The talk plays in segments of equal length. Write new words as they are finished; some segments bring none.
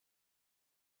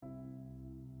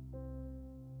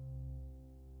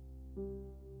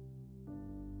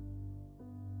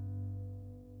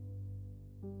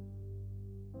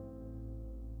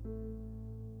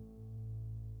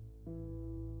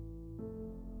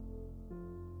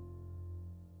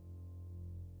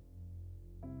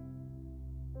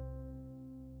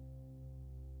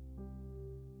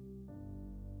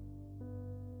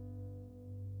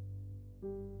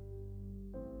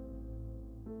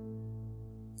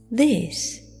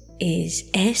This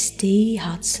is SD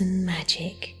Hudson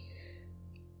Magic.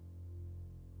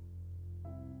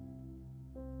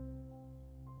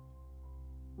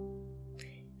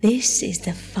 This is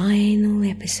the final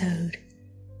episode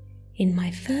in my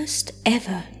first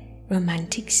ever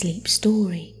romantic sleep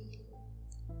story.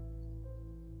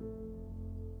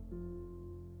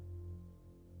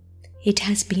 It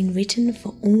has been written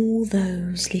for all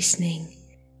those listening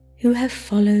who have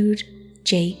followed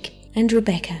Jake and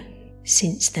Rebecca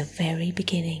since the very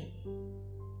beginning.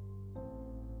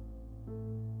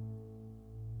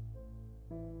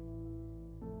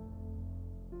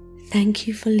 Thank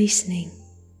you for listening,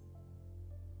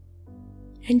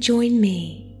 and join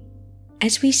me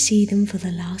as we see them for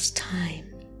the last time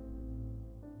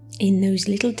in those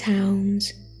little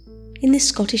towns in the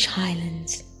Scottish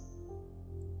Highlands,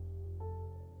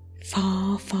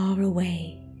 far, far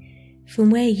away from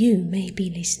where you may be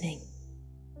listening.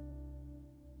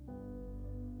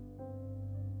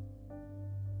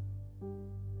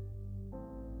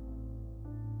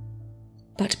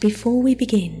 But before we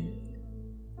begin,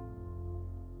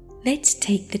 let's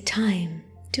take the time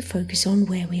to focus on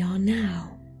where we are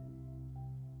now.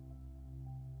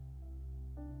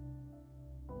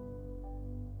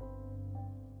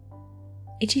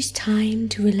 It is time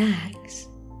to relax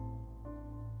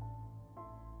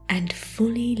and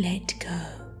fully let go.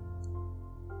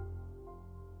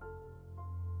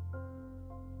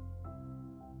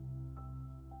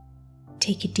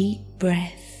 Take a deep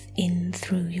breath in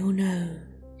through your nose.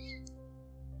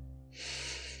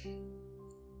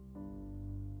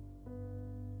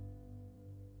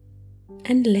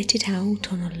 And let it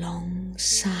out on a long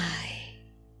sigh.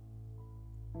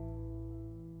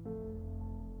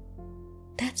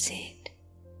 That's it.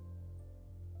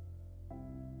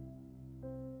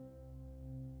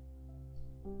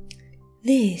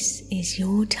 This is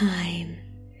your time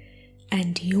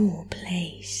and your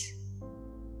place.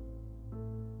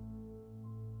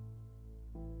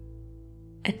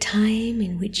 A time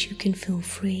in which you can feel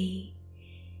free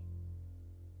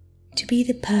to be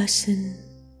the person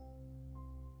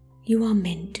you are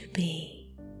meant to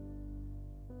be.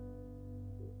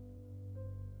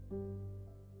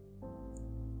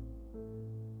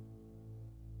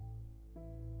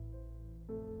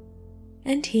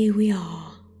 And here we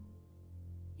are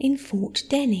in Fort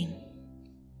Denning,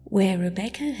 where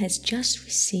Rebecca has just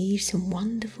received some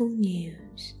wonderful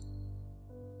news.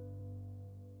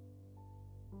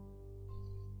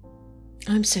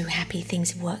 I'm so happy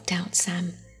things have worked out,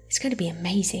 Sam. It's going to be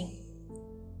amazing.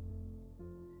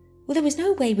 Well, there was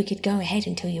no way we could go ahead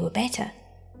until you were better,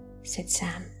 said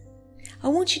Sam. I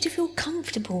want you to feel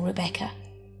comfortable, Rebecca.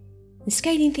 And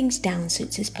scaling things down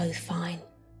suits us both fine.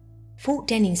 Fort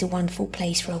Denning's a wonderful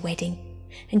place for a wedding,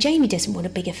 and Jamie doesn't want a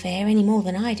big affair any more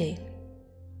than I do.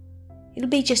 It'll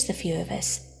be just the few of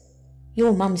us.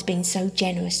 Your mum's been so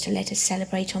generous to let us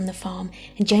celebrate on the farm,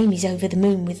 and Jamie's over the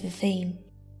moon with the theme.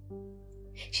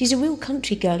 She's a real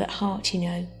country girl at heart, you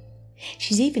know.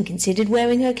 She's even considered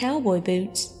wearing her cowboy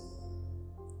boots.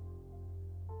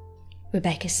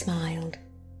 Rebecca smiled.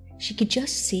 She could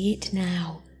just see it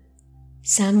now.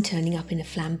 Sam turning up in a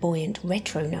flamboyant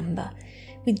retro number,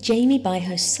 with Jamie by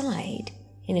her side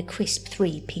in a crisp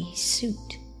three-piece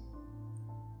suit.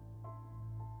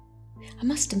 I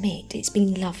must admit, it's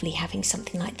been lovely having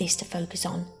something like this to focus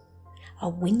on. A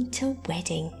winter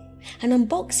wedding, and on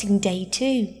Boxing Day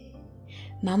too.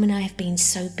 Mum and I have been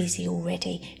so busy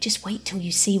already. Just wait till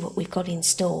you see what we've got in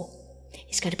store.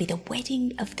 It's going to be the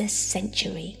wedding of the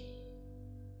century.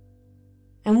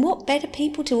 And what better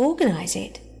people to organise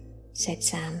it, said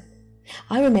Sam.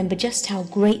 I remember just how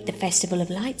great the Festival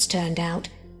of Lights turned out.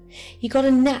 You got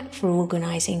a knack for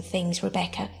organising things,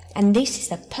 Rebecca, and this is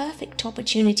the perfect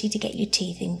opportunity to get your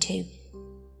teeth into.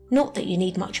 Not that you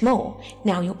need much more,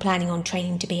 now you're planning on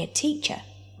training to be a teacher.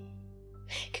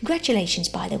 Congratulations,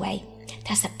 by the way.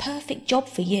 That's the perfect job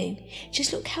for you.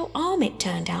 Just look how Amit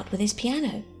turned out with his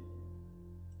piano.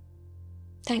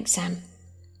 Thanks, Sam.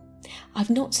 I've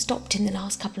not stopped in the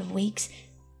last couple of weeks.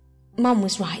 Mum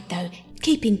was right, though.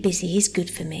 Keeping busy is good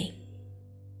for me.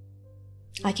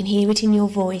 I can hear it in your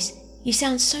voice. You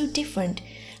sound so different.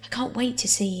 I can't wait to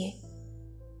see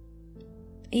you.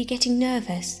 Are you getting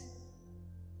nervous?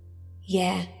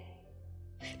 Yeah.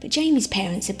 But Jamie's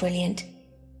parents are brilliant.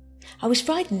 I was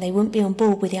frightened they wouldn't be on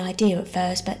board with the idea at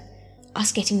first, but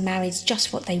us getting married's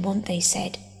just what they want, they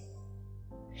said.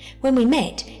 When we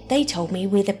met, they told me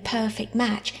we're the perfect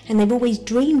match, and they've always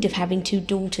dreamed of having 2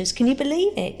 daughters. Can you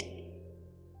believe it?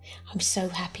 I'm so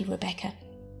happy, Rebecca.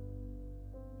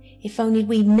 If only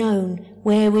we'd known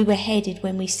where we were headed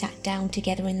when we sat down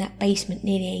together in that basement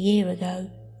nearly a year ago.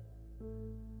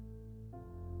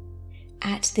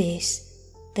 At this,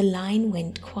 the line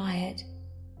went quiet.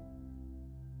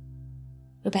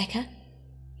 "Rebecca,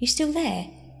 you still there?"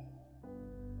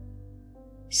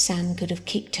 Sam could have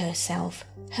kicked herself,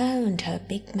 her and her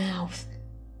big mouth.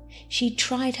 She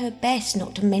tried her best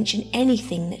not to mention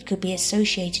anything that could be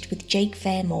associated with Jake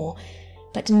Fairmore,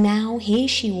 but now here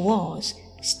she was,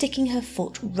 sticking her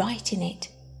foot right in it.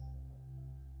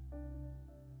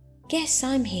 "Guess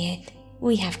I'm here.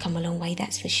 We have come a long way,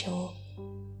 that's for sure."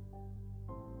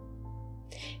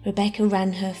 Rebecca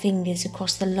ran her fingers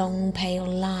across the long pale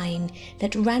line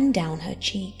that ran down her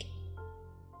cheek.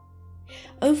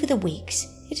 Over the weeks,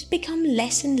 it had become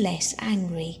less and less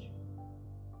angry,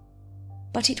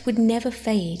 but it would never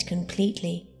fade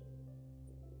completely.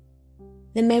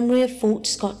 The memory of Fort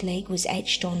Scott Lake was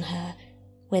etched on her,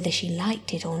 whether she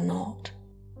liked it or not.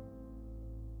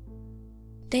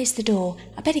 "There's the door.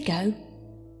 I better go,"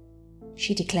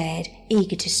 she declared,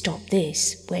 eager to stop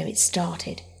this where it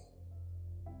started.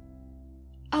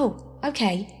 "Oh,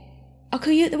 okay. I'll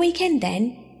call you at the weekend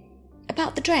then.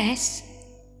 About the dress?"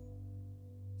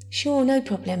 "Sure, no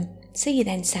problem. See you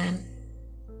then, Sam."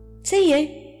 "See you."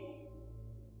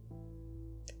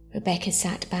 Rebecca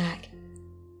sat back.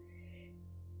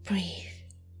 "Breathe,"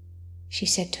 she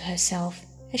said to herself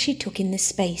as she took in the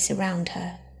space around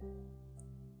her.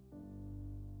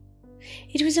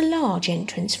 It was a large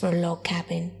entrance for a log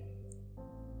cabin.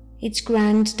 Its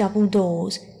grand double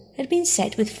doors had been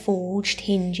set with forged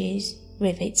hinges,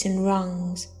 rivets and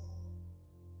rungs.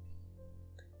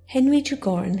 Henry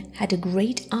Tregoran had a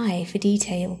great eye for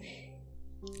detail,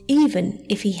 even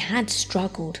if he had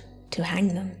struggled to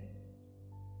hang them.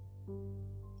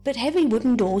 "But heavy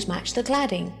wooden doors match the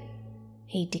cladding,"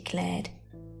 he declared.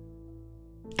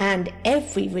 "And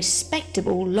every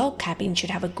respectable log cabin should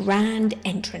have a grand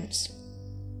entrance."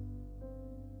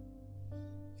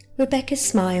 Rebecca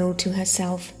smiled to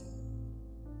herself.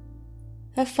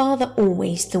 Her father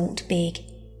always thought big.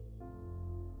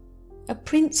 A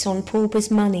prince on pauper's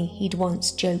money, he'd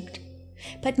once joked,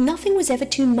 but nothing was ever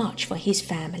too much for his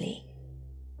family.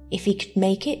 If he could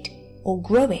make it or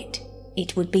grow it,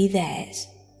 it would be theirs.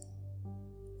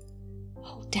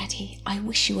 "Oh, Daddy, I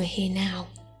wish you were here now."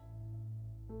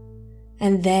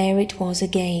 And there it was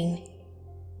again,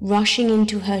 rushing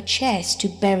into her chest to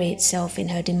bury itself in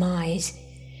her demise.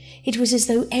 It was as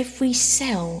though every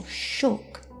cell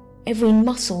shook, every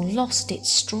muscle lost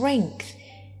its strength.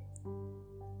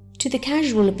 To the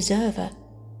casual observer,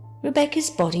 Rebecca's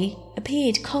body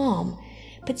appeared calm,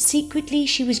 but secretly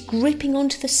she was gripping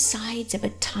onto the sides of a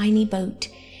tiny boat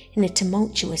in a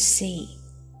tumultuous sea.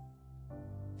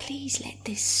 Please let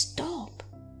this stop.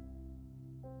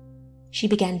 She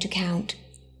began to count.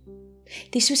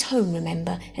 This was home,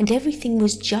 remember, and everything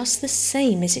was just the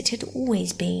same as it had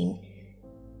always been.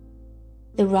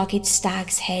 The rugged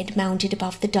stag's head mounted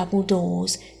above the double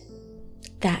doors.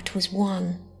 That was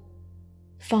one.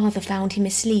 Father found him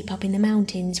asleep up in the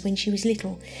mountains when she was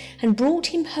little and brought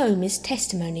him home as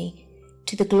testimony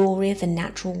to the glory of the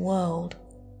natural world.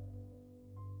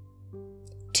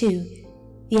 2.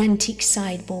 The antique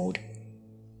sideboard.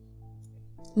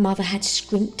 Mother had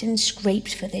scrimped and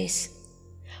scraped for this,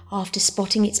 after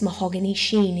spotting its mahogany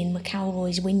sheen in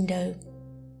McElroy's window.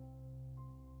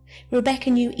 Rebecca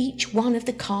knew each one of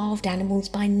the carved animals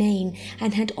by name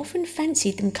and had often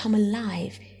fancied them come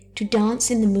alive to dance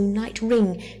in the moonlight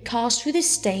ring cast through the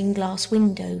stained glass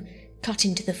window cut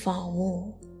into the far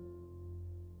wall.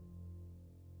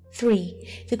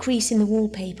 3. The crease in the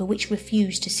wallpaper which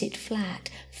refused to sit flat.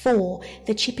 4.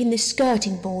 The chip in the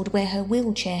skirting board where her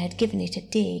wheelchair had given it a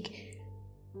dig.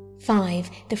 5.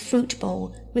 The fruit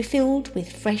bowl refilled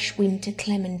with fresh winter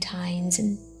clementines,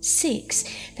 and 6.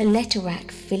 The letter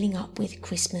rack filling up with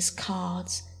Christmas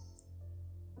cards.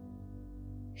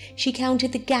 She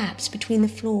counted the gaps between the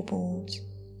floorboards.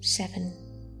 7,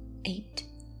 8,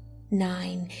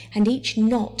 9, and each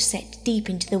knot set deep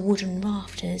into the wooden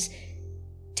rafters.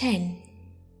 10,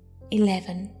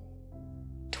 11,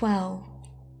 12.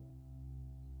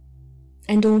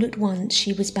 And all at once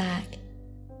she was back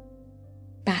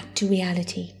to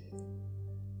reality.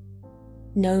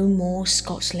 No more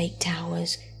Scotch Lake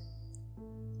Towers.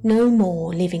 No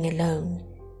more living alone.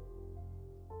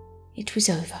 It was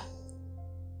over.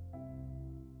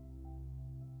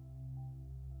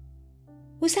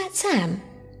 Was that Sam?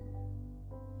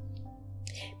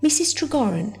 Mrs.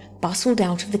 Tregoran bustled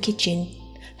out of the kitchen,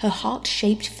 her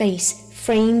heart-shaped face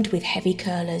framed with heavy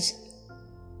curlers.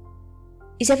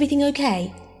 Is everything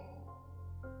okay?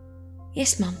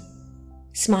 Yes, Mum,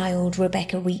 smiled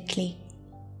Rebecca weakly.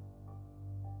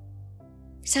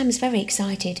 Sam's very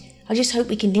excited. I just hope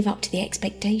we can live up to the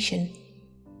expectation.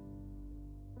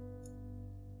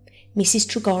 Mrs.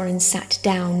 Tregoran sat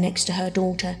down next to her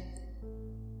daughter.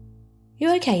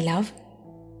 "You okay, love?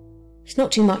 It's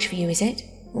not too much for you, is it,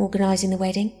 organising the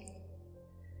wedding?"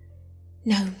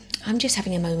 "No, I'm just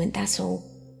having a moment, that's all."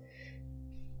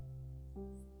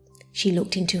 She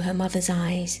looked into her mother's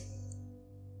eyes.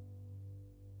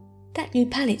 "That new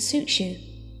palette suits you.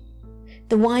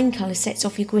 The wine colour sets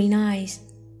off your green eyes."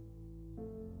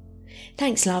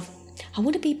 "Thanks, love. I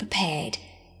want to be prepared.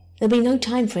 There'll be no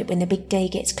time for it when the big day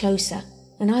gets closer,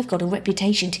 and I've got a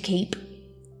reputation to keep."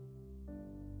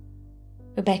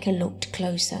 Rebecca looked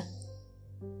closer.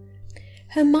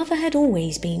 Her mother had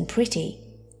always been pretty.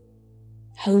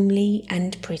 Homely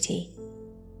and pretty.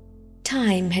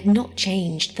 Time had not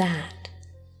changed that.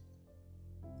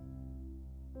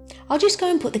 "I'll just go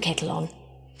and put the kettle on.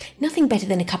 Nothing better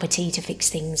than a cup of tea to fix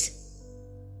things."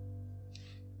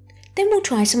 "Then we'll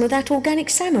try some of that organic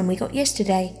salmon we got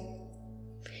yesterday.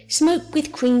 Smoked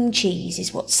with cream cheese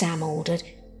is what Sam ordered,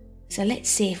 so let's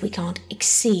see if we can't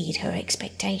exceed her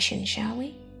expectations, shall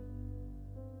we?"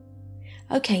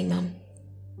 "Okay, Mum."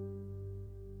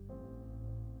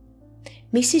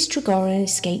 Mrs. Tregoran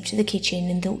escaped to the kitchen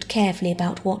and thought carefully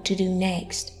about what to do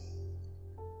next.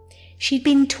 She'd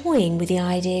been toying with the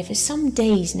idea for some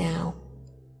days now.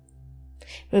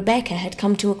 Rebecca had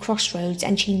come to a crossroads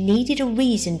and she needed a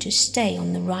reason to stay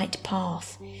on the right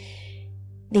path.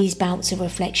 These bouts of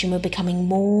reflection were becoming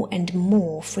more and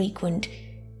more frequent.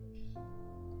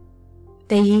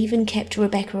 They even kept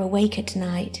Rebecca awake at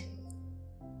night,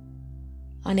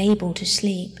 unable to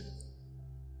sleep.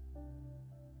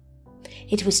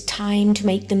 It was time to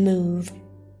make the move,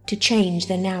 to change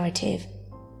the narrative.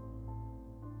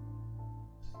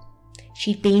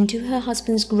 She'd been to her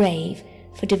husband's grave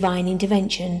for divine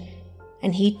intervention,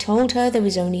 and he'd told her there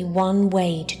was only one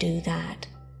way to do that.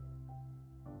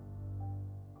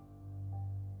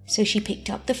 So she picked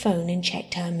up the phone and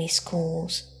checked her missed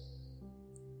calls.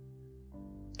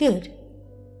 Good.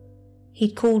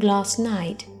 He'd called last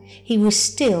night. He was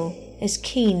still as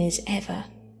keen as ever.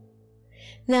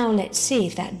 Now let's see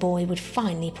if that boy would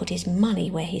finally put his money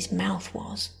where his mouth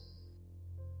was.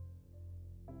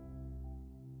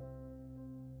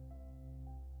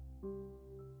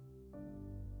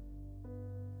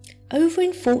 Over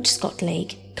in Fort Scott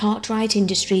Lake, Cartwright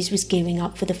Industries was gearing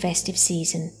up for the festive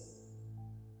season.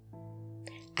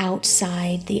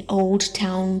 Outside, the old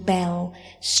town bell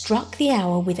struck the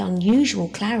hour with unusual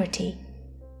clarity,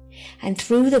 and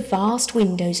through the vast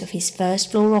windows of his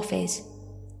first-floor office,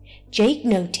 Jake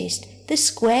noticed the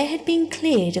square had been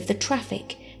cleared of the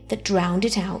traffic that drowned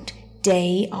it out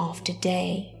day after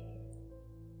day.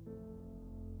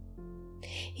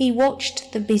 He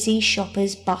watched the busy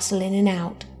shoppers bustle in and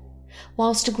out,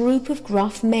 whilst a group of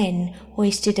gruff men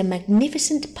hoisted a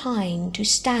magnificent pine to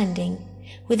standing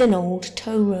with an old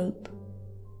tow rope.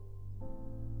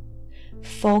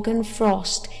 Fog and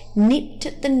frost nipped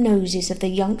at the noses of the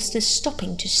youngsters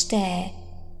stopping to stare,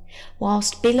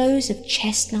 whilst billows of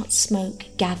chestnut smoke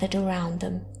gathered around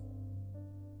them.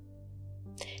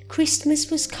 Christmas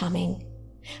was coming,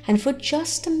 and for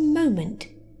just a moment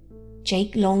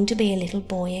Jake longed to be a little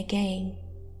boy again.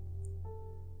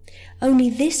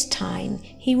 Only this time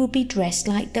he would be dressed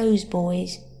like those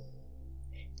boys,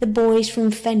 the boys from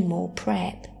Fenmore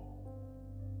Prep.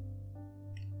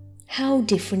 How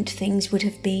different things would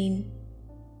have been.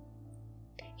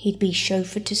 He'd be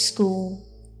chauffeured to school,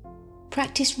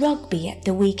 practice rugby at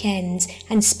the weekends,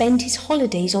 and spend his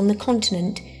holidays on the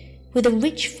continent with a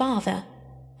rich father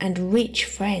and rich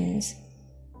friends.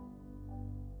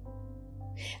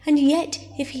 And yet,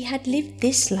 if he had lived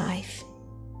this life,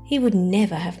 he would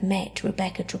never have met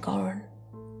Rebecca Tregoran.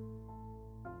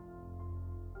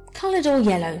 "Coloured or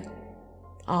yellow?"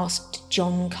 asked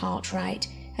John Cartwright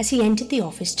as he entered the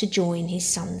office to join his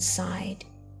son's side.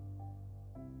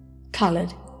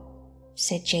 "Coloured,"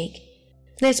 said Jake.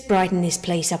 "Let's brighten this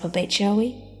place up a bit, shall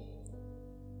we?"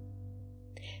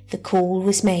 The call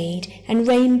was made, and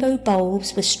rainbow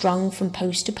bulbs were strung from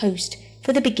post to post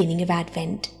for the beginning of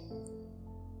Advent.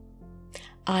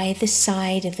 Either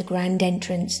side of the grand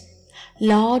entrance,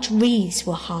 large wreaths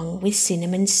were hung with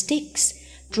cinnamon sticks,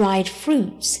 dried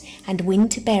fruits, and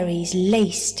winter berries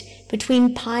laced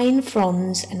between pine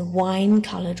fronds and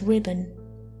wine-coloured ribbon.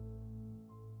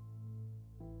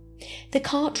 The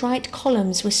Cartwright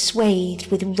columns were swathed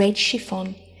with red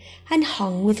chiffon and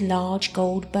hung with large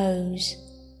gold bows,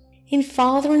 in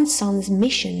father and son's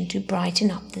mission to brighten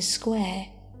up the square.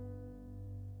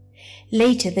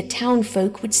 Later the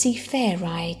townfolk would see fair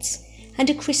rides and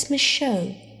a Christmas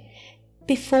show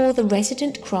before the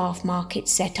resident craft market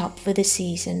set up for the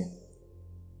season.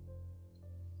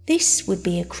 This would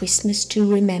be a Christmas to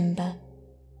remember.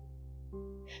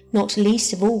 not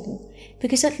least of all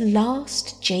because at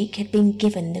last Jake had been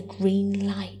given the green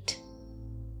light.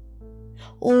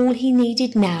 All he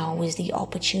needed now was the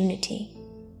opportunity.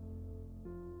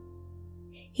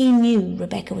 He knew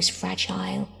Rebecca was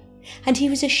fragile, and he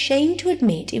was ashamed to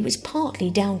admit it was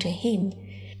partly down to him,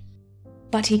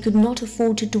 but he could not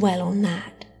afford to dwell on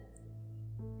that.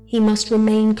 He must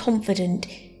remain confident,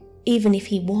 even if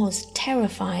he was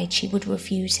terrified she would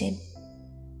refuse him.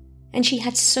 And she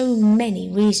had so many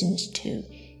reasons to,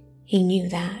 he knew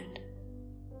that.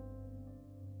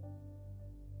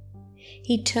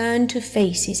 He turned to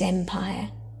face his empire.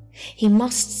 He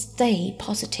must stay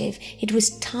positive. It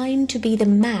was time to be the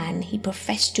man he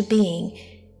professed to being,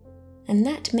 and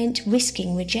that meant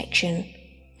risking rejection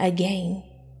again.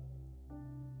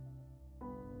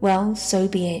 Well, so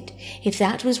be it. If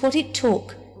that was what it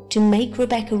took to make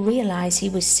Rebecca realize he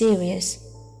was serious,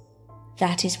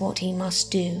 that is what he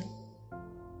must do.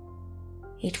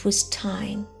 It was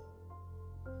time.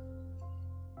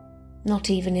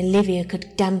 Not even Olivia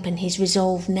could dampen his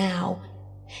resolve now.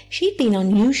 She'd been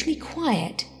unusually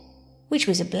quiet, which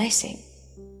was a blessing.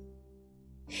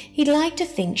 He'd like to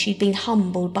think she'd been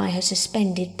humbled by her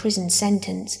suspended prison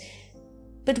sentence,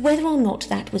 but whether or not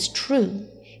that was true,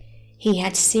 he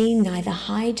had seen neither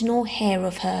hide nor hair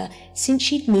of her since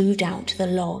she'd moved out to the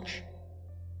lodge.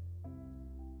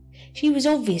 She was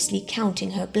obviously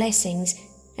counting her blessings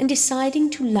and deciding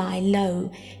to lie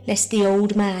low lest the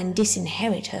old man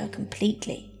disinherit her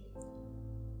completely.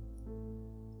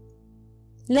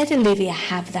 "Let Olivia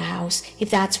have the house if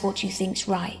that's what you think's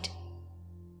right,"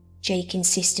 Jake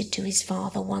insisted to his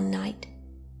father one night.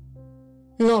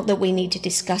 "Not that we need to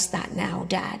discuss that now,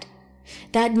 Dad.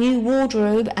 That new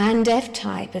wardrobe and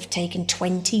F-type have taken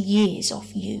 20 years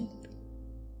off you."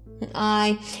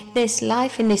 "Aye, there's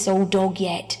life in this old dog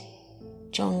yet,"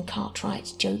 John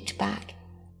Cartwright joked back.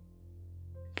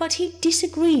 But he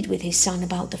disagreed with his son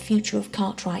about the future of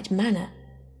Cartwright Manor.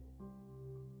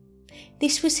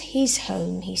 This was his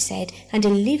home, he said, and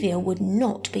Olivia would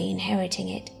not be inheriting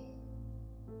it.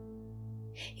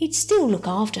 He'd still look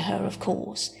after her, of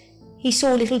course. He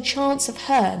saw little chance of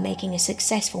her making a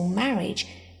successful marriage,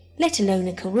 let alone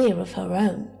a career of her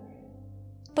own.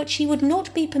 But she would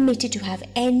not be permitted to have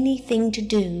anything to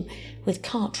do with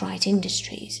Cartwright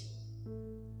Industries.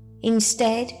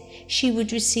 Instead, she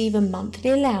would receive a monthly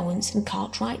allowance from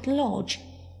Cartwright Lodge,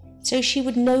 so she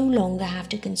would no longer have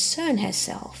to concern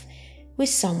herself with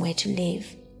somewhere to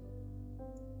live.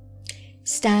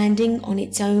 Standing on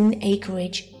its own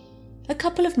acreage, a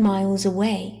couple of miles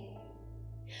away,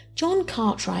 John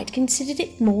Cartwright considered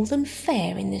it more than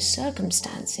fair in the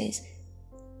circumstances.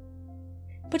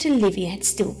 But Olivia had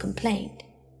still complained.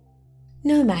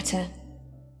 No matter.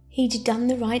 He'd done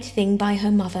the right thing by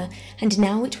her mother, and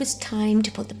now it was time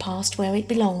to put the past where it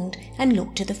belonged and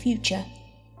look to the future.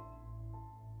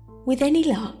 With any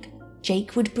luck,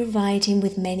 Jake would provide him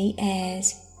with many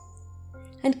heirs,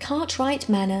 and Cartwright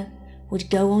Manor would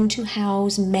go on to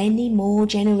house many more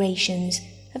generations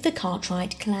of the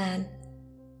Cartwright clan.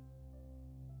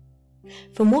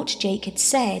 From what Jake had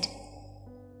said,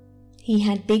 he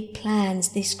had big plans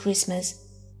this Christmas.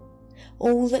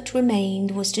 All that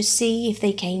remained was to see if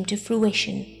they came to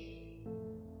fruition.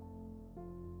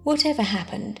 Whatever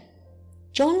happened,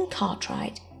 John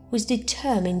Cartwright was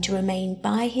determined to remain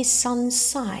by his son's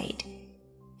side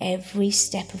every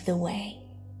step of the way.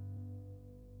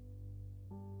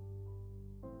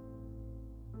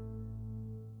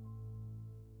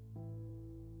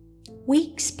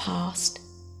 Weeks passed,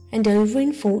 and over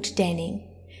in Fort Denning,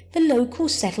 the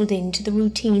locals settled into the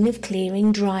routine of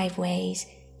clearing driveways,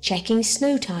 checking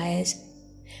snow tires,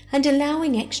 and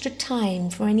allowing extra time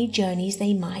for any journeys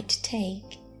they might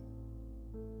take.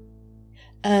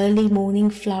 Early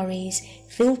morning flurries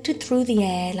filtered through the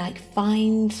air like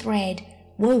fine thread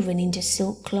woven into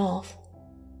silk cloth,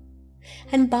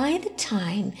 and by the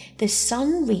time the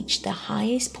sun reached the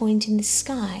highest point in the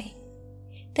sky,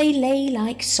 they lay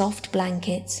like soft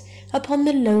blankets upon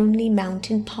the lonely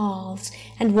mountain paths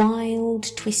and wild,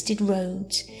 twisted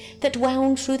roads that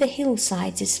wound through the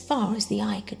hillsides as far as the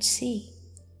eye could see.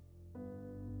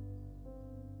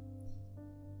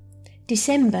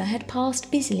 December had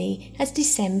passed busily, as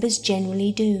Decembers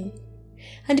generally do,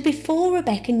 and before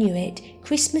Rebecca knew it,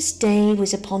 Christmas Day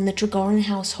was upon the Tregoran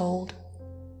household.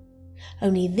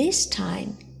 Only this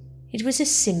time it was a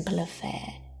simple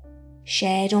affair,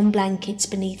 shared on blankets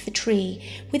beneath the tree,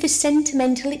 with a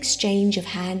sentimental exchange of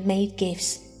handmade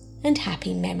gifts and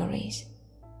happy memories.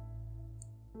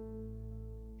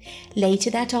 Later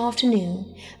that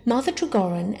afternoon, Mother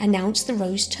Tregoran announced the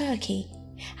roast turkey,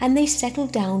 and they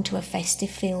settled down to a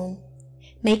festive film,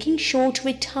 making sure to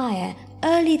retire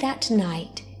early that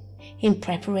night in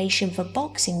preparation for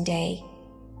Boxing Day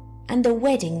and the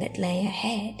wedding that lay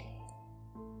ahead.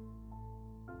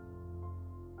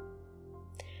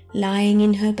 Lying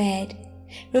in her bed,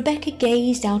 Rebecca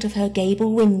gazed out of her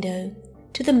gable window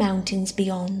to the mountains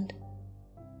beyond.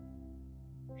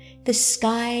 The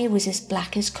sky was as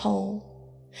black as coal,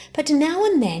 but now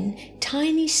and then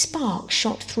tiny sparks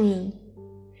shot through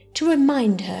to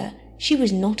remind her she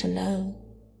was not alone.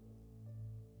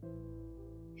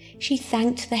 She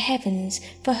thanked the heavens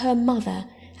for her mother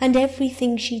and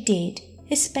everything she did,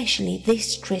 especially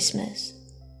this Christmas,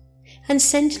 and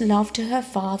sent love to her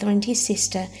father and his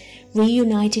sister,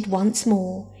 reunited once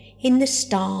more in the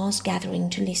stars gathering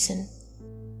to listen.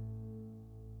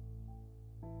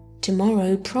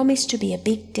 Tomorrow promised to be a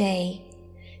big day,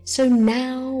 so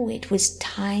now it was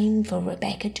time for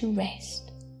Rebecca to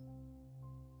rest.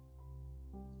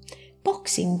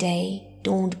 Boxing Day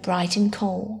dawned bright and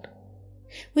cold,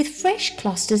 with fresh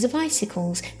clusters of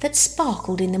icicles that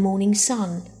sparkled in the morning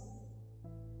sun.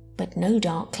 But no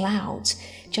dark clouds,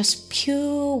 just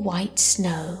pure white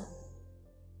snow.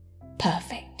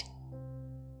 Perfect.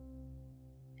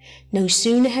 No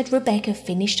sooner had Rebecca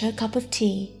finished her cup of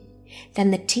tea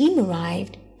than the team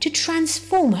arrived to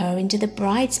transform her into the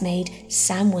bridesmaid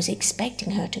Sam was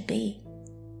expecting her to be.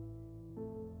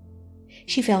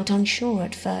 She felt unsure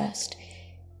at first.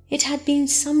 It had been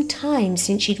some time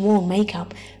since she'd worn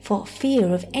makeup for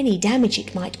fear of any damage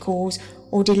it might cause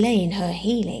or delay in her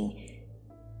healing.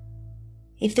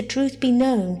 If the truth be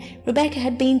known, Rebecca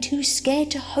had been too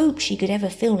scared to hope she could ever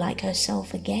feel like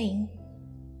herself again.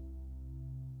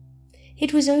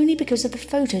 It was only because of the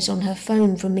photos on her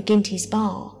phone from McGinty's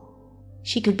bar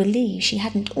she could believe she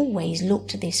hadn't always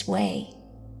looked this way.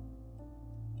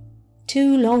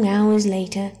 2 long hours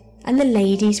later, and the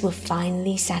ladies were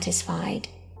finally satisfied.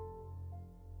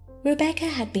 Rebecca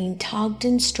had been tugged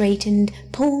and straightened,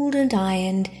 pulled and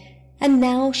ironed, and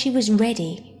now she was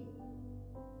ready,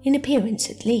 in appearance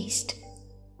at least.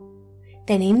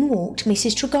 Then in walked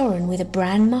Mrs. Tregoran with a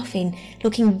bran muffin,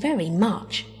 looking very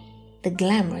much the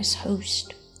glamorous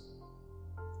host.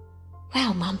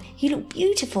 "Wow, Mum, you look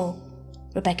beautiful,"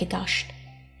 Rebecca gushed.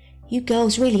 "You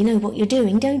girls really know what you're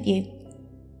doing, don't you?"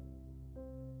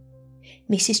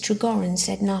 Mrs. Tregoran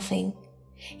said nothing.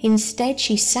 Instead,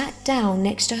 she sat down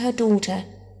next to her daughter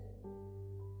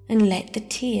and let the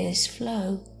tears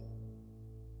flow.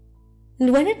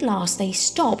 And when at last they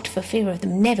stopped for fear of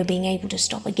them never being able to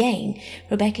stop again,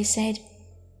 Rebecca said,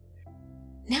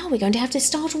 "Now we're going to have to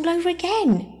start all over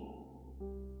again."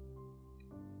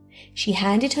 She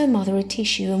handed her mother a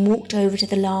tissue and walked over to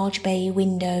the large bay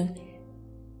window.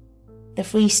 The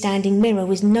freestanding mirror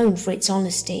was known for its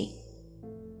honesty.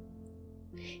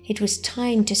 It was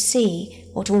time to see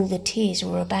what all the tears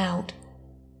were about.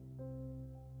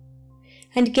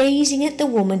 And gazing at the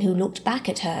woman who looked back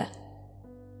at her,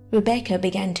 Rebecca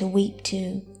began to weep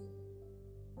too.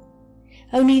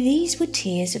 Only these were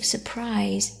tears of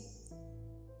surprise.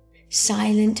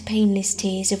 Silent, painless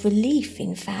tears of relief,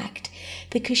 in fact,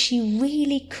 because she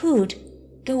really could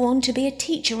go on to be a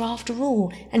teacher after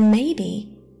all, and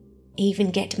maybe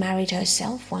even get married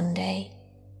herself one day.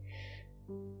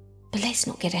 "But let's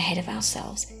not get ahead of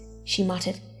ourselves," she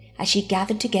muttered as she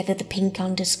gathered together the pink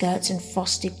underskirts and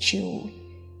frosted tulle.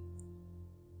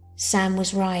 Sam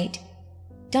was right.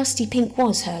 Dusty pink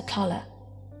was her colour.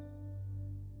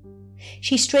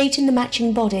 She straightened the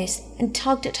matching bodice and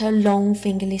tugged at her long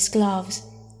fingerless gloves.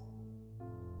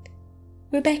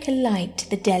 Rebecca liked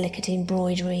the delicate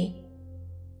embroidery.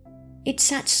 It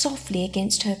sat softly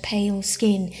against her pale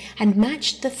skin and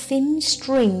matched the thin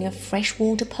string of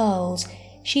freshwater pearls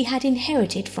she had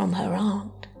inherited from her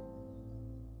aunt.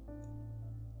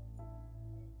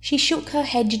 She shook her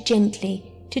head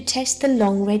gently to test the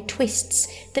long red twists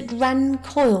that ran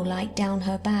coil-like down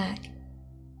her back.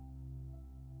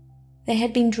 They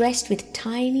had been dressed with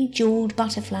tiny jewelled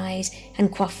butterflies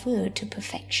and coiffured to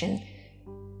perfection.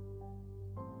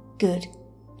 Good,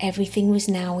 everything was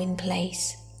now in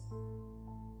place.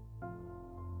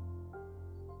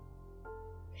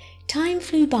 Time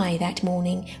flew by that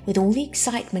morning with all the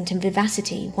excitement and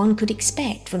vivacity one could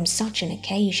expect from such an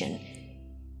occasion.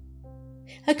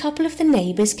 A couple of the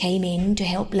neighbours came in to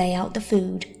help lay out the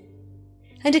food,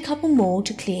 and a couple more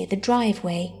to clear the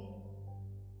driveway.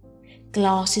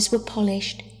 Glasses were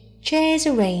polished, chairs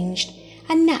arranged,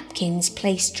 and napkins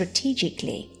placed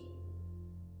strategically.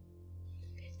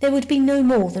 There would be no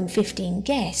more than 15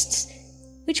 guests,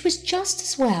 which was just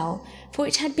as well, for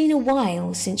it had been a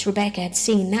while since Rebecca had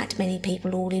seen that many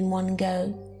people all in one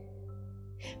go.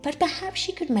 But perhaps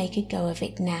she could make a go of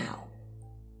it now.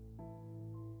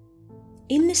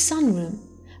 In the sunroom,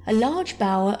 a large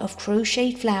bower of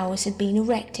crocheted flowers had been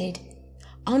erected,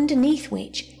 underneath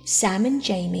which Sam and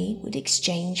Jamie would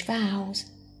exchange vows.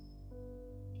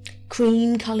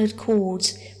 Cream-coloured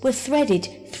cords were threaded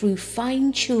through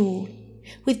fine tulle,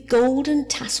 with golden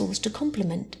tassels to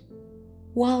complement,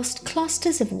 whilst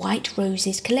clusters of white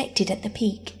roses collected at the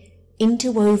peak,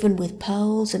 interwoven with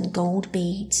pearls and gold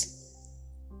beads.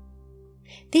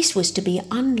 This was to be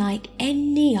unlike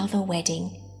any other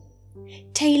wedding,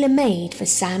 tailor-made for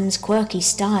Sam's quirky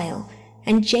style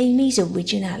and Jamie's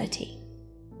originality.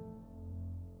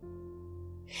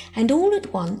 And all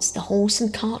at once the horse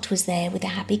and cart was there with the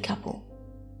happy couple,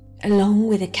 along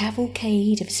with a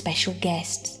cavalcade of special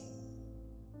guests.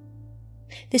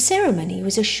 The ceremony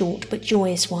was a short but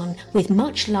joyous one, with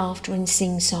much laughter and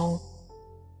sing-song.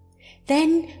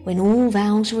 Then, when all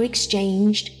vows were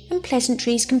exchanged and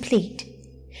pleasantries complete,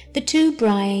 the two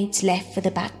brides left for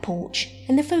the back porch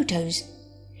and the photos,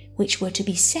 which were to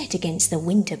be set against the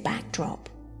winter backdrop.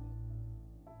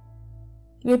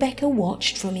 Rebecca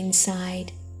watched from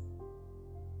inside.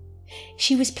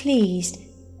 She was pleased,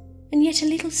 and yet a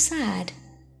little sad.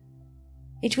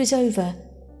 It was over.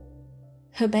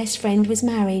 Her best friend was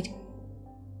married,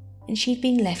 and she'd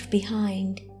been left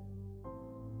behind.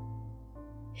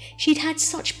 She'd had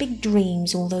such big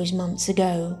dreams all those months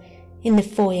ago, in the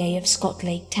foyer of Scott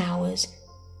Lake Towers.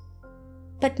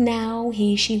 But now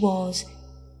here she was,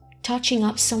 touching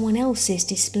up someone else's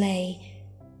display,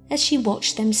 as she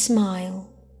watched them smile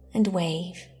and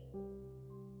wave.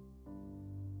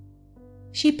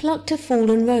 She plucked a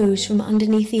fallen rose from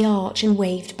underneath the arch and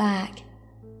waved back.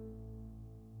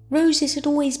 Roses had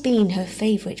always been her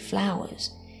favourite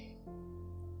flowers.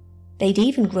 They'd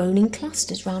even grown in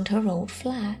clusters round her old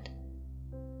flat.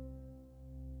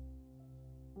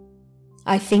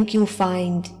 "I think you'll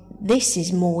find this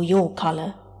is more your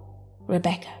colour,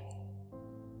 Rebecca."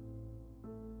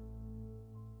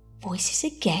 Voices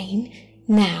again,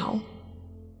 now.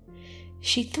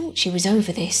 She thought she was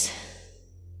over this.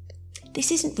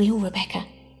 "This isn't real, Rebecca,"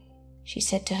 she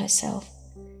said to herself.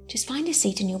 "Just find a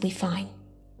seat and you'll be fine."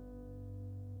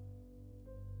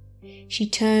 She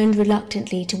turned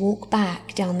reluctantly to walk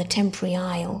back down the temporary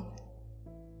aisle.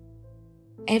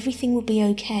 Everything would be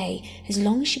okay as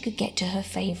long as she could get to her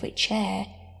favourite chair.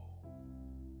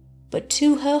 But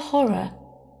to her horror,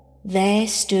 there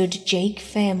stood Jake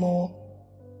Fairmore,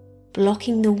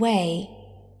 blocking the way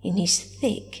in his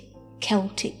thick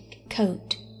Celtic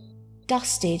coat,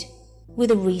 dusted with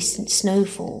a recent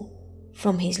snowfall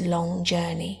from his long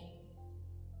journey.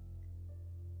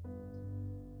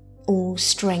 All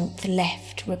strength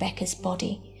left Rebecca's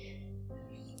body.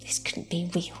 This couldn't be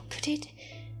real, could it?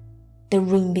 The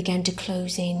room began to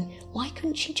close in. Why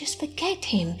couldn't she just forget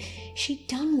him? She'd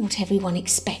done what everyone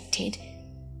expected.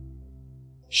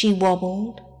 She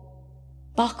wobbled,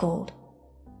 buckled,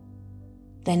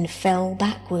 then fell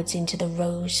backwards into the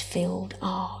rose-filled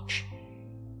arch.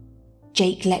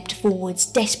 Jake leapt forwards,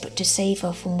 desperate to save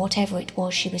her from whatever it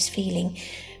was she was feeling,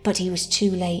 but he was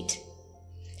too late.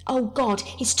 "Oh God,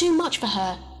 it's too much for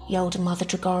her," yelled Mother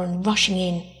Tregoran, rushing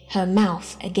in, her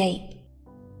mouth agape.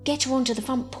 "Get her onto the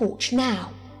front porch,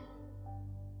 now."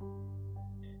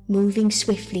 Moving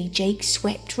swiftly, Jake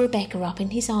swept Rebecca up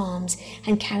in his arms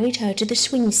and carried her to the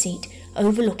swing seat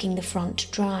overlooking the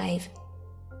front drive.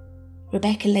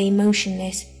 Rebecca lay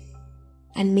motionless,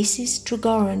 and Mrs.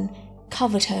 Tregoran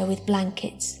covered her with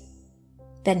blankets,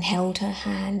 then held her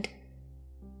hand.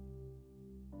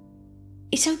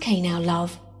 "It's okay now,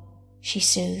 love," she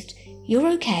soothed.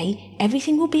 "You're okay.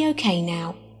 Everything will be okay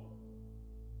now."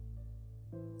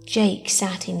 Jake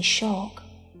sat in shock.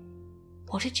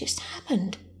 What had just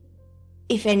happened?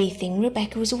 If anything,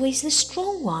 Rebecca was always the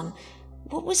strong one.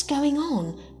 What was going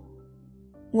on?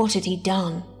 What had he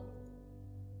done?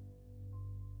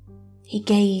 He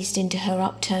gazed into her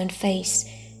upturned face.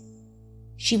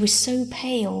 She was so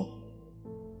pale,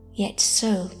 yet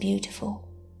so beautiful.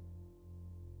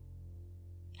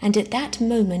 And at that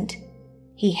moment,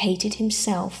 he hated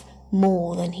himself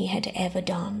more than he had ever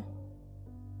done.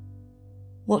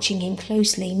 Watching him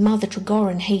closely, Mother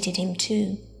Tregoran hated him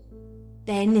too.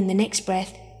 Then, in the next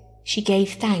breath, she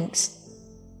gave thanks.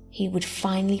 He would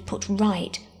finally put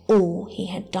right all he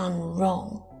had done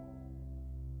wrong.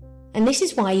 "And this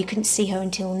is why you couldn't see her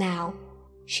until now,"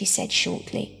 she said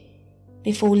shortly,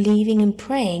 before leaving and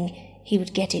praying he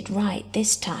would get it right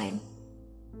this time.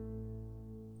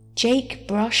 Jake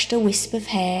brushed a wisp of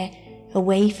hair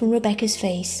away from Rebecca's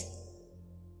face,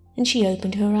 and she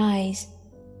opened her eyes.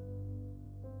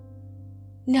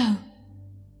 "No."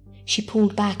 She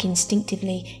pulled back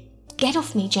instinctively. "Get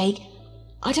off me, Jake.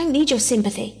 I don't need your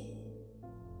sympathy."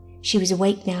 She was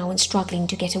awake now and struggling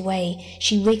to get away.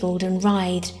 She wriggled and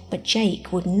writhed, but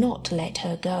Jake would not let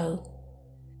her go.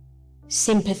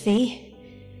 "Sympathy?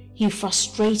 You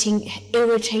frustrating,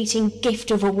 irritating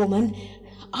gift of a woman.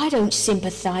 I don't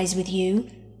sympathize with you.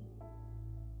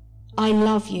 I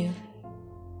love you.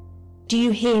 Do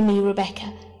you hear me,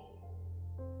 Rebecca?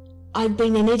 I've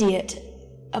been an idiot,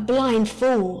 a blind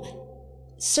fool.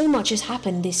 So much has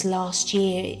happened this last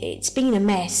year. It's been a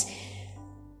mess.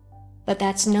 But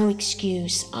that's no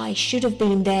excuse. I should have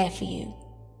been there for you."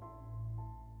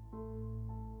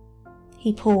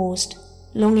 He paused,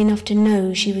 long enough to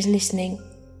know she was listening.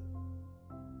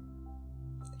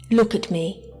 "Look at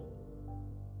me."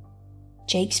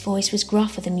 Jake's voice was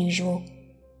gruffer than usual.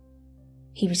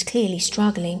 He was clearly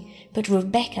struggling, but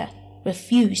Rebecca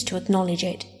refused to acknowledge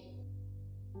it.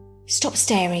 "Stop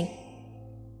staring."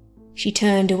 She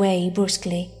turned away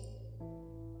brusquely.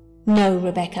 "No,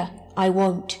 Rebecca, I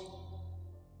won't."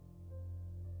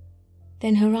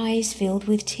 Then her eyes filled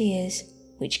with tears,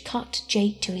 which cut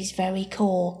Jake to his very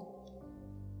core.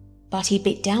 But he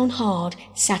bit down hard,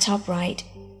 sat upright,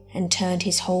 and turned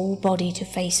his whole body to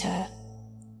face her.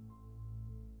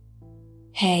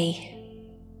 "Hey,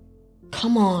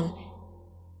 come on.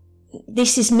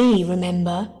 This is me,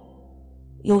 remember?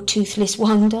 Your toothless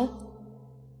wonder?"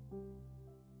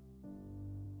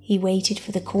 He waited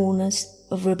for the corners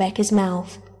of Rebecca's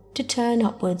mouth to turn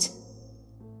upwards,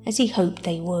 as he hoped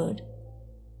they would.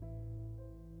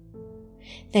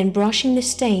 Then, brushing the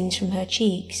stains from her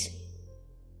cheeks,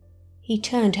 he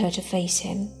turned her to face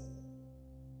him.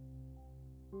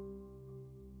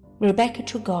 "Rebecca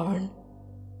Tregoran,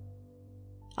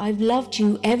 I've loved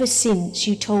you ever since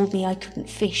you told me I couldn't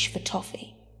fish for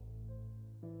toffee.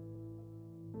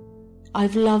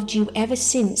 I've loved you ever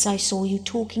since I saw you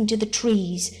talking to the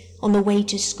trees on the way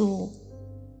to school.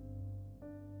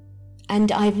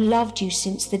 And I've loved you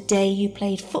since the day you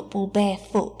played football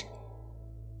barefoot,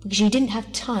 because you didn't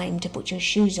have time to put your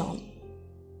shoes on."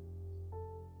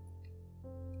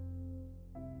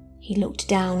 He looked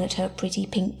down at her pretty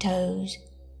pink toes.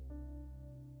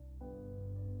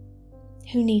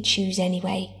 "Who needs shoes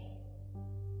anyway?"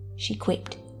 she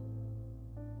quipped.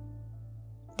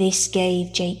 This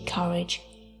gave Jake courage.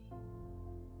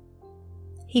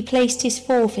 He placed his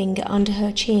forefinger under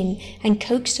her chin and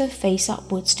coaxed her face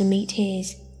upwards to meet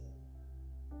his.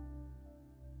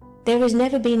 "There has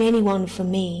never been anyone for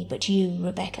me but you,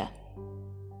 Rebecca.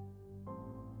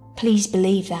 Please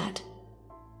believe that."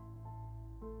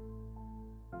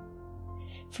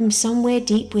 From somewhere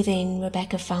deep within,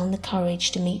 Rebecca found the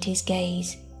courage to meet his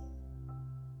gaze.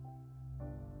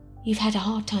 "You've had a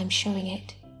hard time showing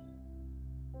it."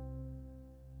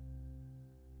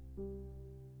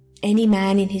 Any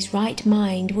man in his right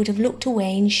mind would have looked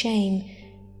away in shame.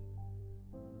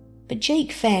 But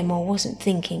Jake Fairmore wasn't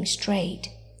thinking straight.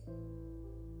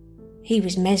 He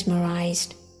was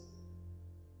mesmerized.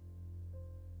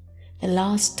 The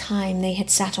last time they had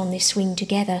sat on this swing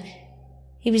together,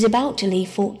 he was about to leave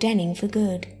Fort Denning for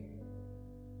good.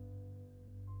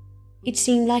 It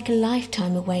seemed like a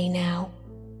lifetime away now.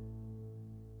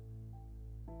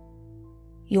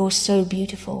 "You're so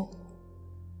beautiful,"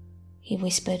 he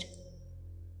whispered.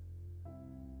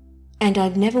 "And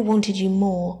I've never wanted you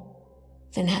more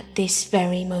than at this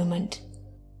very moment."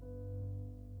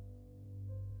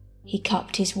 He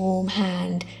cupped his warm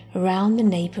hand around the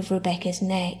nape of Rebecca's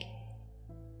neck.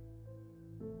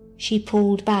 She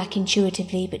pulled back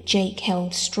intuitively, but Jake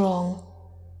held strong.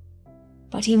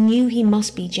 But he knew he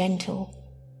must be gentle.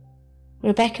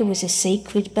 Rebecca was a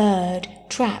sacred bird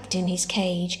trapped in his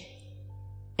cage,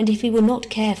 and if he were not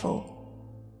careful,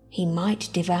 he might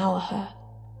devour her.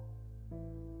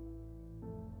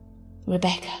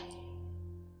 "Rebecca."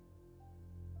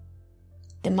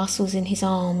 The muscles in his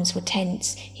arms were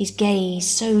tense, his gaze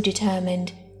so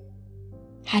determined.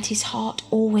 Had his heart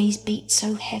always beat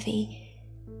so heavy?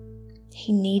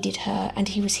 He needed her, and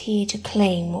he was here to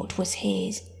claim what was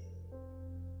his.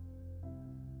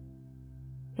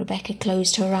 Rebecca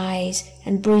closed her eyes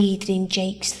and breathed in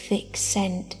Jake's thick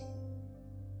scent.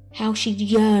 How she'd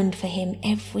yearned for him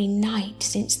every night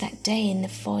since that day in the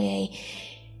foyer,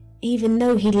 even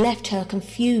though he left her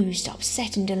confused,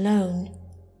 upset and alone.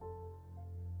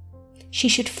 She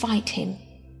should fight him.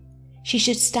 She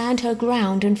should stand her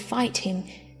ground and fight him,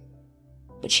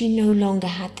 but she no longer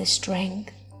had the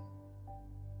strength.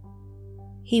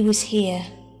 He was here,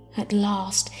 at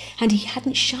last, and he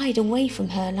hadn't shied away from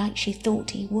her like she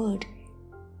thought he would.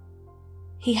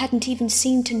 He hadn't even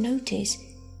seemed to notice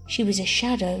she was a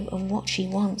shadow of what she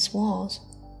once was.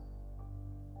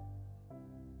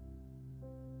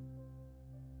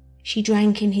 She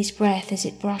drank in his breath as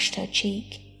it brushed her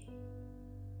cheek.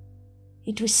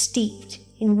 It was steeped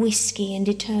in whiskey and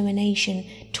determination,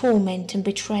 torment and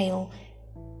betrayal.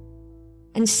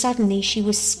 And suddenly she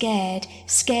was scared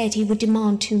he would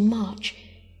demand too much.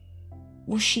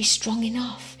 Was she strong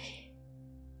enough?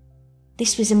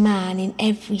 This was a man in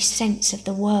every sense of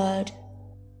the word,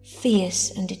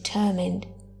 fierce and determined.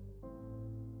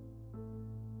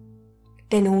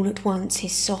 Then all at once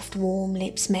his soft, warm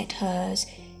lips met hers,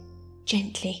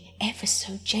 gently, ever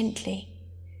so gently,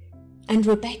 and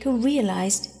Rebecca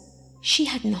realized she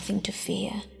had nothing to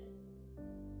fear.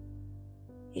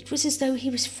 It was as though he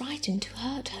was frightened to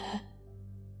hurt her.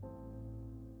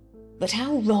 But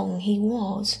how wrong he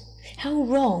was, how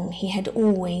wrong he had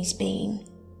always been.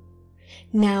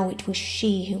 Now it was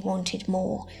she who wanted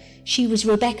more. She was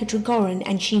Rebecca Tregoran,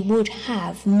 and she would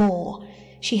have more.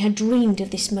 She had dreamed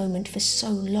of this moment for so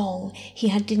long. He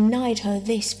had denied her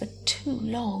this for too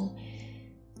long.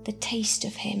 The taste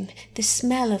of him, the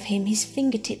smell of him, his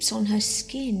fingertips on her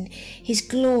skin, his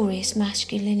glorious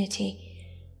masculinity.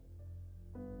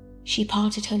 She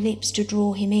parted her lips to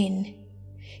draw him in.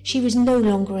 She was no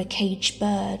longer a caged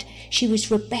bird. She was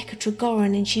Rebecca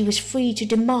Tregoran, and she was free to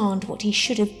demand what he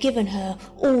should have given her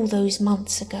all those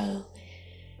months ago.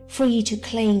 Free to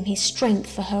claim his strength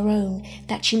for her own,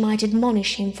 that she might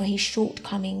admonish him for his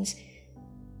shortcomings.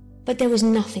 But there was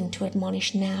nothing to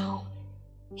admonish now.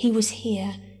 He was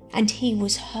here, and he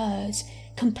was hers,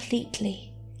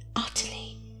 completely,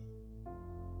 utterly.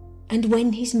 And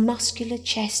when his muscular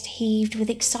chest heaved with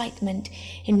excitement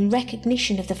in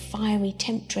recognition of the fiery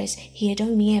temptress he had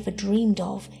only ever dreamed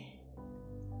of,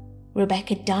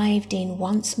 Rebecca dived in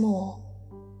once more,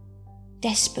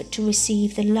 desperate to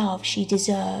receive the love she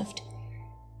deserved,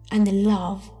 and the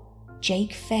love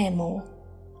Jake Fairmore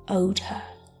owed her.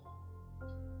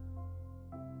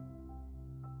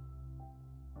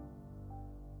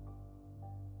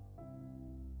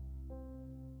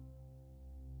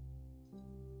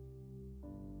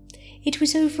 It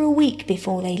was over a week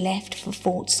before they left for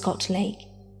Fort Scott Lake.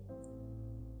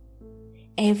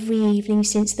 Every evening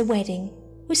since the wedding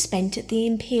was spent at the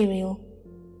Imperial.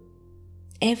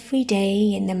 Every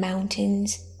day in the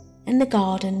mountains and the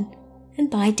garden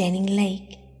and by Denning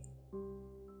Lake.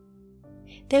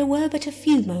 There were but a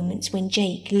few moments when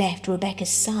Jake left Rebecca's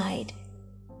side,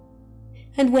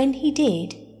 and when he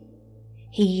did,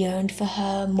 he yearned for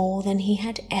her more than he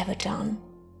had ever done.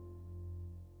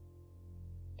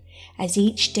 As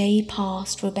each day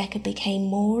passed, Rebecca became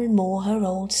more and more her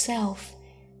old self.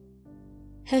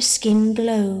 Her skin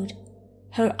glowed,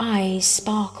 her eyes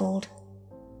sparkled,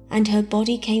 and her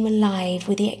body came alive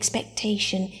with the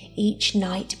expectation each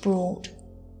night brought.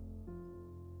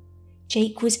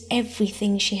 Jake was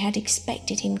everything she had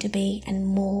expected him to be and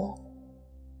more.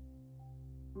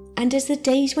 And as the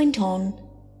days went on,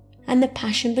 and the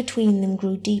passion between them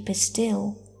grew deeper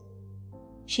still,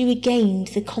 she regained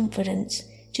the confidence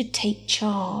to take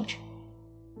charge.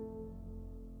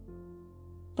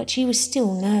 But she was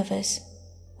still nervous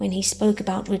when he spoke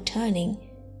about returning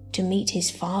to meet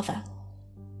his father.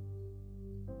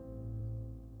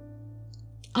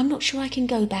 "I'm not sure I can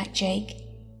go back, Jake,"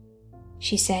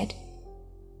 she said.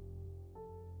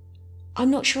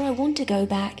 "I'm not sure I want to go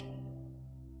back."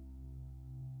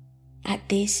 At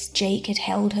this, Jake had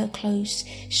held her close,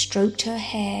 stroked her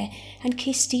hair, and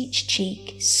kissed each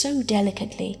cheek so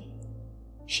delicately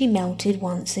she melted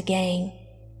once again.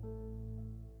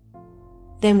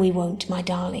 "Then we won't, my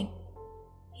darling,"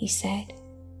 he said.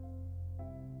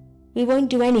 "We won't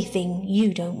do anything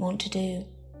you don't want to do.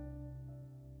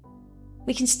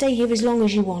 We can stay here as long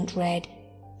as you want, Red,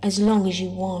 as long as you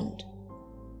want."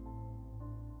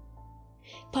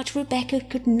 But Rebecca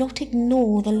could not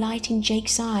ignore the light in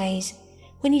Jake's eyes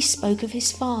when he spoke of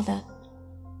his father,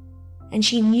 and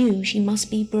she knew she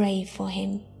must be brave for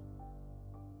him.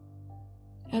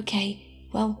 "Okay,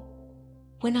 well,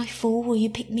 when I fall, will you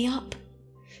pick me up?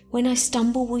 When I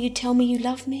stumble, will you tell me you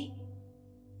love me?"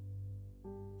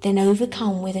 Then,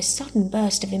 overcome with a sudden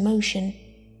burst of emotion,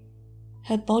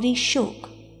 her body shook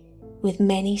with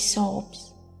many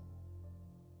sobs.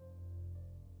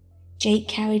 Jake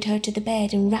carried her to the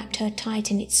bed and wrapped her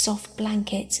tight in its soft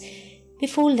blankets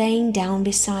before laying down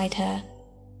beside her.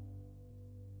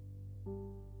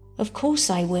 "Of course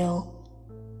I will.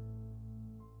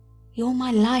 You're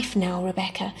my life now,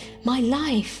 Rebecca, my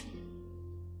life.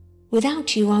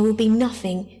 Without you I will be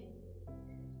nothing.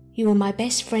 You were my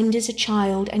best friend as a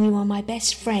child, and you are my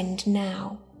best friend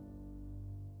now."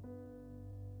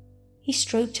 He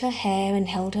stroked her hair and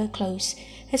held her close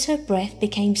as her breath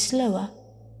became slower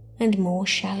and more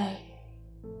shallow.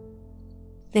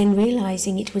 Then,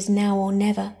 realizing it was now or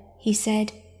never, he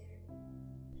said,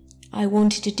 "I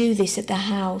wanted to do this at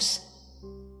the house,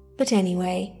 But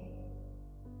anyway,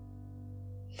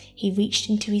 he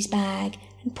reached into his bag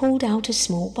and pulled out a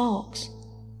small box.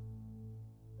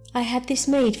 I had this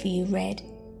made for you, Red.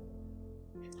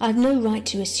 I've no right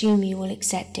to assume you will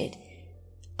accept it.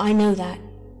 I know that.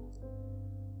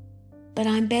 But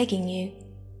I'm begging you.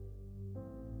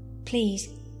 Please,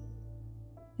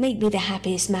 make me the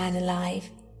happiest man alive.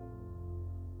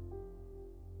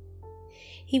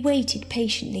 He waited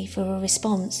patiently for a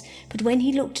response, but when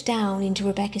he looked down into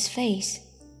Rebecca's face,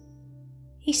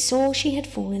 he saw she had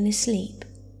fallen asleep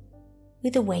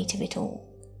with the weight of it all.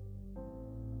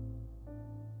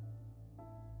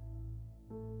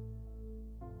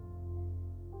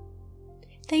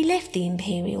 They left the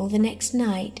Imperial the next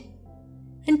night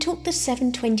and took the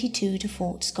 7:22 to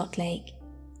Fort Scott Lake.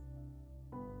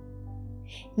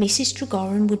 Mrs.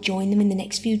 Tregoran would join them in the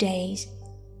next few days,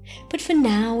 but for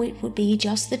now it would be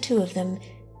just the two of them,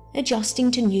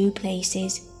 adjusting to new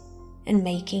places and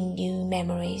making new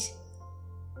memories.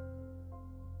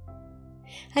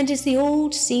 And as the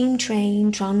old steam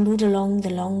train trundled along the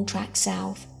long track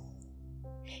south,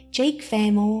 Jake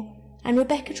Fairmore and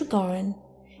Rebecca Tregoran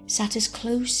sat as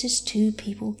close as two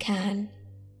people can,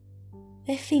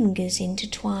 their fingers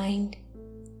intertwined.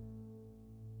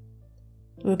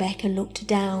 Rebecca looked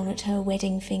down at her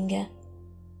wedding finger.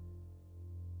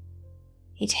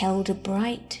 It held a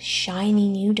bright, shiny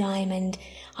new diamond,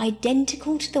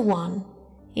 identical to the one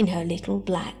in her little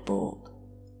black book.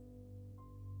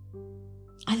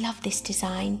 I love this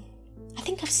design. I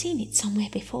think I've seen it somewhere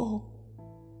before.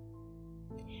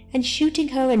 And shooting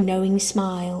her a knowing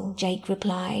smile, Jake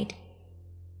replied,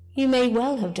 You may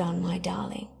well have done, my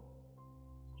darling.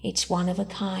 It's one of a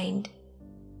kind,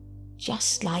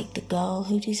 just like the girl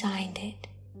who designed it.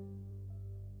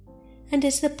 And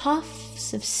as the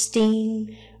puffs of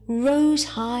steam rose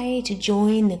high to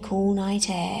join the cool night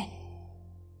air,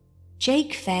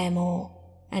 Jake Fairmore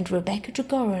and Rebecca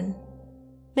Tregoran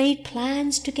made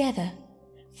plans together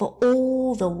for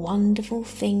all the wonderful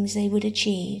things they would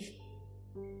achieve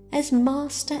as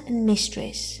master and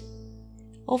mistress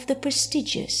of the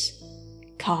prestigious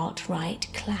Cartwright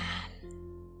clan.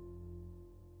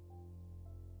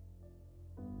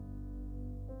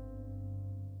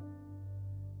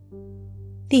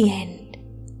 The end.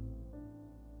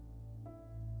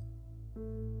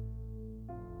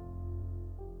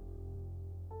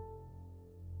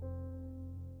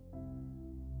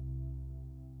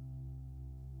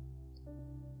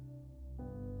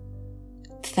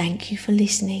 Thank you for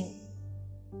listening.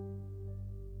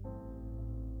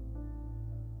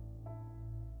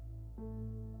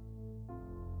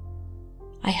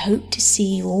 I hope to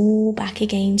see you all back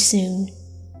again soon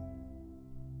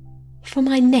for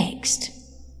my next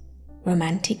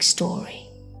romantic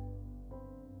story.